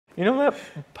You know that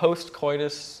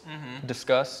post-coitus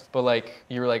disgust, but like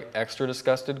you're like extra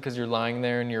disgusted because you're lying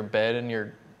there in your bed in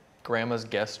your grandma's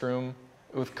guest room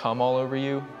with cum all over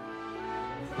you?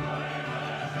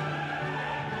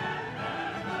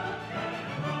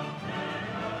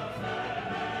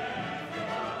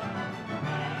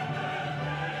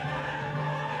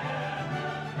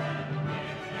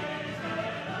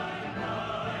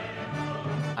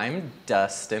 I'm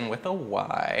Dustyn with a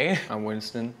Y. I'm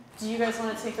Winston. Do you guys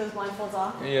want to take those blindfolds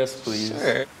off? Yes, please.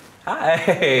 Sure. Hi.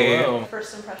 Hello.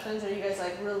 First impressions, are you guys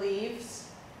like relieved?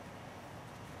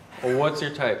 Well, what's your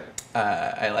type?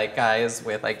 I like guys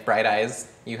with like bright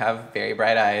eyes. You have very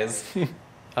bright eyes.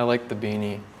 I like the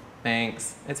beanie.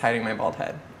 Thanks. It's hiding my bald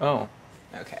head. Oh.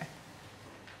 Okay.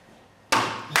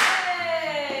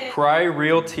 Yay! Cry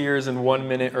real tears in 1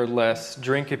 minute or less.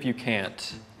 Drink if you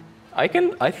can't. I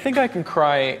think I can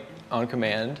cry on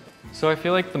command. So I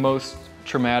feel like the most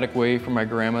traumatic way for my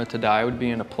grandma to die would be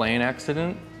in a plane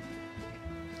accident.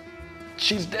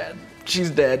 She's dead. She's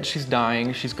dead. She's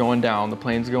dying. She's going down. The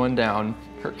plane's going down.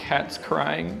 Her cat's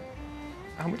crying.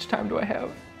 How much time do I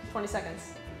have? 20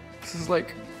 seconds. This is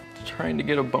like trying to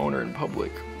get a boner in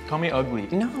public. Call me ugly.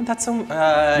 No, that's so.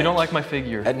 You don't like my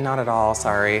figure. Not at all.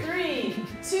 Sorry. 3,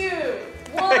 2,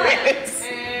 1. And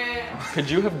Could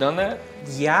you have done that?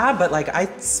 Yeah, but like I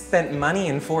spent money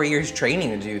and 4 years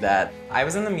training to do that. I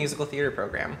was in the musical theater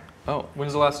program. Oh,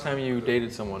 when's the last time you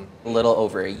dated someone? A little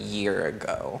over a year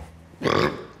ago.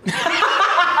 Are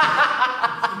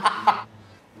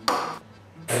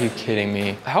you kidding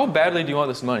me? How badly do you want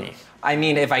this money? I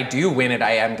mean, if I do win it,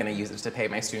 I am gonna use it to pay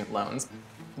my student loans.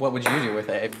 What would you do with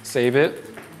it? Save it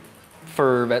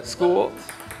for vet school.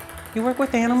 You work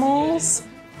with animals?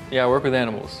 Yeah, I work with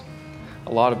animals.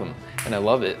 A lot of them, and I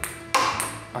love it.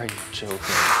 Are you joking?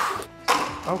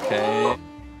 Okay.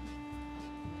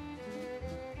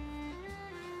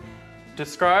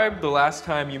 Describe the last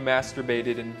time you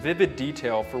masturbated in vivid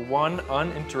detail for 1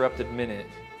 uninterrupted minute.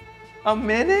 A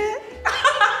minute?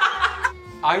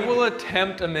 I will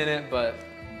attempt a minute, but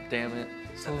damn it.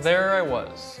 So there I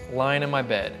was, lying in my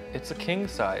bed. It's a king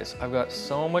size. I've got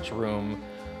so much room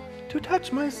to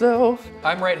touch myself.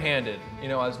 I'm right-handed, you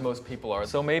know, as most people are.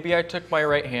 So maybe I took my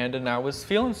right hand and I was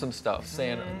feeling some stuff,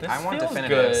 saying, this I want feels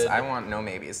definitives. good. I want no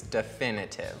maybes.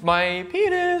 Definitive. My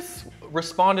penis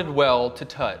responded well to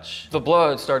touch. The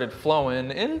blood started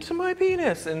flowing into my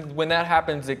penis, and when that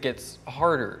happens, it gets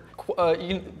harder.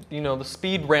 You know, the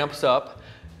speed ramps up,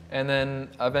 and then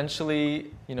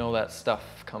eventually, you know, that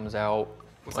stuff comes out.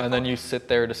 And then you sit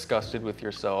there disgusted with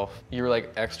yourself. You're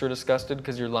like extra disgusted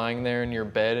because you're lying there in your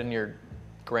bed in your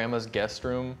grandma's guest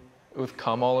room with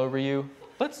cum all over you.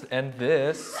 Let's end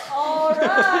this. all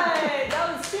right,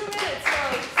 that was 2 minutes,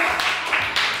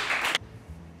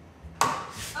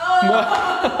 folks.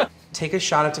 Oh. Take a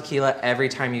shot of tequila every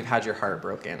time you've had your heart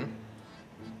broken.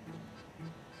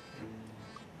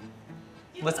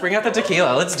 Let's bring out the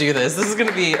tequila. Let's do this. This is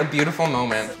gonna be a beautiful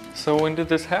moment. So when did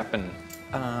this happen?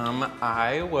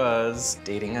 I was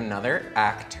dating another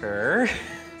actor.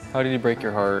 How did he break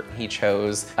your heart? He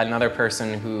chose another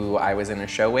person who I was in a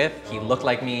show with. He looked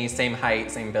like me, same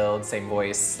height, same build, same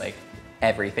voice, like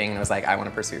everything. And I was like, I want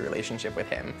to pursue a relationship with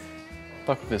him.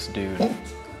 Fuck this dude.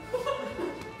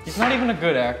 He's not even a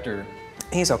good actor.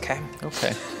 He's okay.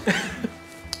 Okay.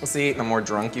 See, the more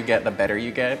drunk you get, the better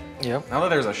you get. Yep. Now that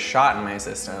there's a shot in my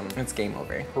system, it's game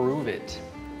over. Prove it.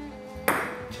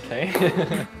 Okay.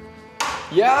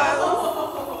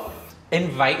 Yeah.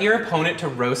 Invite your opponent to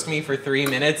roast me for 3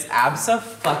 minutes?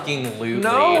 Abso-fucking-lutely.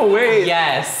 No, wait.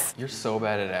 Yes. You're so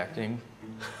bad at acting.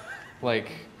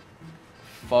 Like,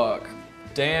 fuck.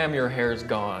 Damn, your hair's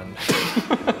gone.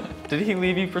 Did he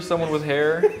leave you for someone with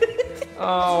hair?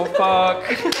 Oh, fuck.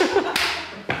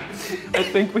 I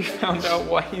think we found out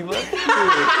why he left you.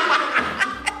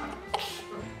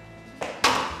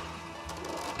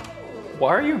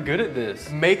 Why are you good at this?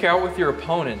 Make out with your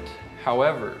opponent.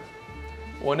 However,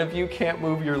 one of you can't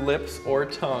move your lips or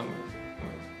tongue.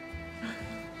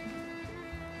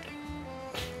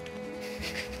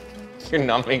 You're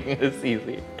not making this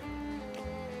easy.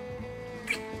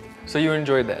 So you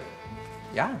enjoyed that?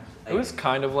 Yeah. It was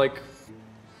kind of like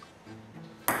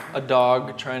a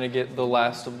dog trying to get the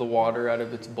last of the water out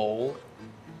of its bowl.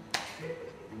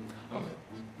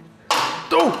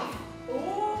 Oh!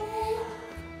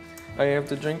 I have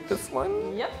to drink this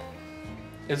one? Yep.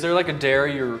 Is there like a dare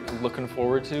you're looking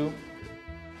forward to?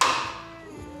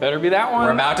 Better be that one.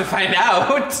 We're about to find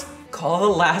out. Call the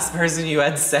last person you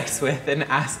had sex with and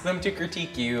ask them to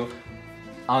critique you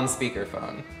on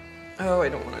speakerphone. Oh, I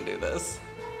don't want to do this.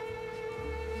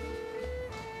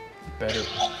 Better.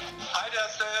 Hi,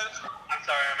 Dustyn. I'm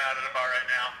sorry, I'm out at a bar right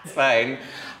now. It's fine.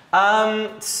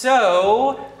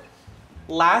 So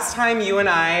last time you and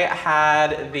I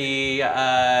had the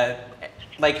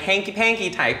like hanky-panky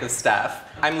type of stuff.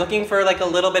 I'm looking for like a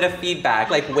little bit of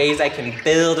feedback, like ways I can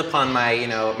build upon my, you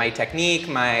know, my technique,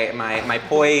 my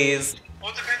poise.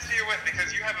 Well, it depends who you're with,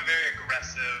 because you have a very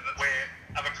aggressive way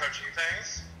of approaching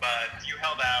things, but you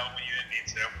held out when you didn't need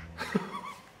to.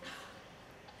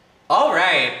 All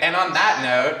right, and on that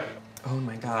note, oh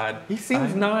my God. He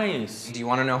seems nice. Do you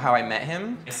want to know how I met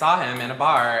him? I saw him in a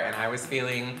bar and I was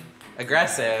feeling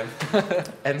aggressive.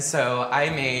 And so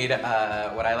I made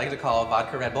what I like to call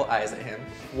vodka Red Bull eyes at him.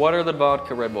 What are the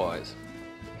vodka Red Bull eyes?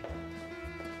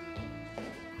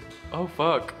 Oh,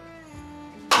 fuck.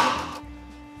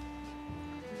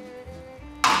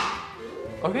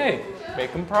 Okay,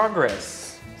 making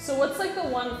progress. So what's like the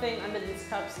one thing under these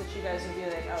cups that you guys would be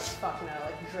like, oh fuck no,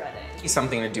 like dreading?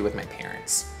 Something to do with my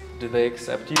parents. Do they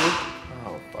accept you?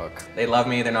 Oh, fuck. They love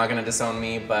me, they're not gonna disown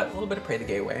me, but a little bit of pray the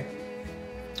gay way.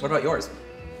 What about yours?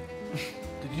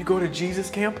 Did you go to Jesus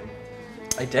camp?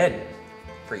 I did,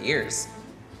 for years.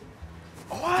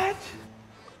 What?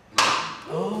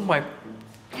 Oh my.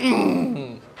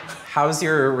 How's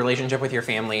your relationship with your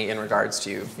family in regards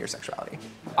to your sexuality?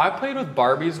 I played with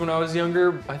Barbies when I was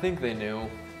younger. I think they knew.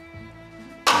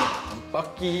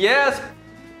 Fuck yes!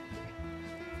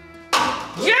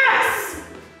 Yes!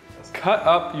 Cut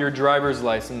up your driver's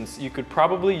license. You could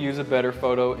probably use a better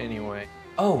photo anyway.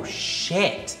 Oh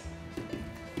shit.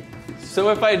 So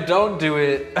if I don't do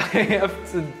it, I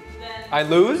have to. I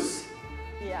lose?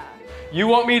 Yeah. You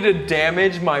want me to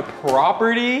damage my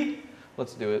property?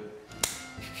 Let's do it.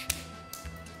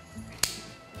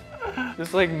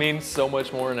 This like means so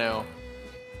much more now.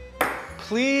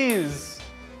 Please.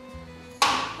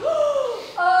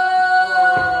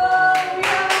 Oh, we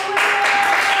have a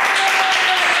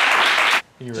winner!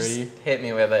 You ready? Just hit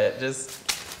me with it, just.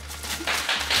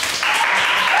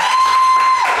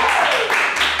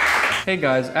 Hey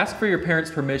guys, ask for your parents'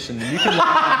 permission. You can log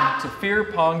on to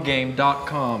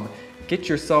fearponggame.com. Get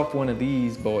yourself one of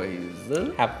these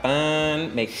boys. Have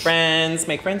fun, make friends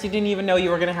you didn't even know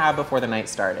you were gonna have before the night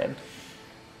started.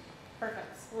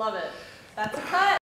 Perfect. Love it. That's a cut.